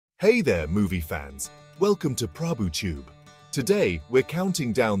Hey there, movie fans. Welcome to PrabhuTube. Today, we're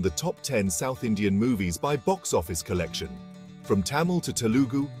counting down the top 10 South Indian movies by box office collection. From Tamil to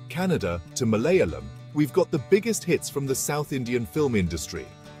Telugu, Kannada to Malayalam, we've got the biggest hits from the South Indian film industry.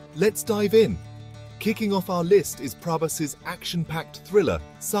 Let's dive in. Kicking off our list is Prabhas's action-packed thriller,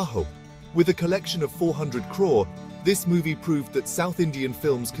 Saaho. With a collection of 400 crore, this movie proved that South Indian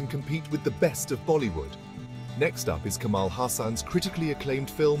films can compete with the best of Bollywood. Next up is Kamal Haasan's critically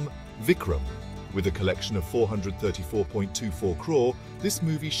acclaimed film, Vikram. With a collection of 434.24 crore, this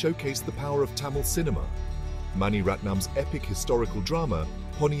movie showcased the power of Tamil cinema. Mani Ratnam's epic historical drama,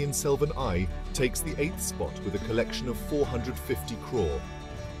 Ponniyin Selvan I, takes the 8th spot with a collection of 450 crore.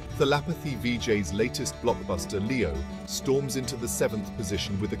 Thalapathy Vijay's latest blockbuster, Leo, storms into the 7th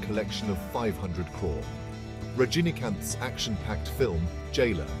position with a collection of 500 crore. Rajinikanth's action-packed film,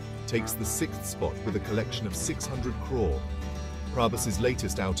 Jailer, takes the 6th spot with a collection of 600 crore. Prabhas's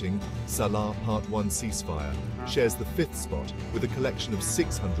latest outing, Salar Part 1 Ceasefire, shares the 5th spot with a collection of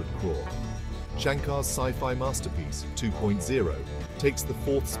 600 crore. Shankar's sci-fi masterpiece, 2.0, takes the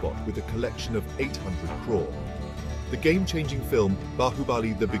 4th spot with a collection of 800 crore. The game-changing film,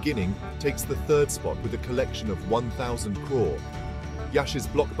 Bahubali The Beginning, takes the 3rd spot with a collection of 1,000 crore. Yash's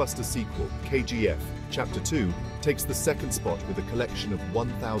blockbuster sequel, KGF, Chapter 2, takes the 2nd spot with a collection of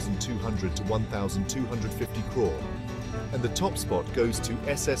 1,200 to 1,250 crore. And the top spot goes to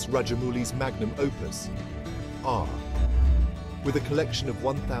S.S. Rajamouli's magnum opus, R, with a collection of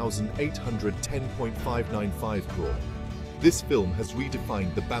 1,810.595 crore. This film has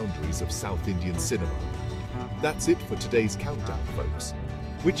redefined the boundaries of South Indian cinema. That's it for today's countdown, folks.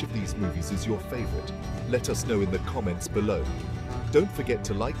 Which of these movies is your favorite? Let us know in the comments below. Don't forget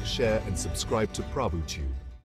to like, share and subscribe to PrabhuTube.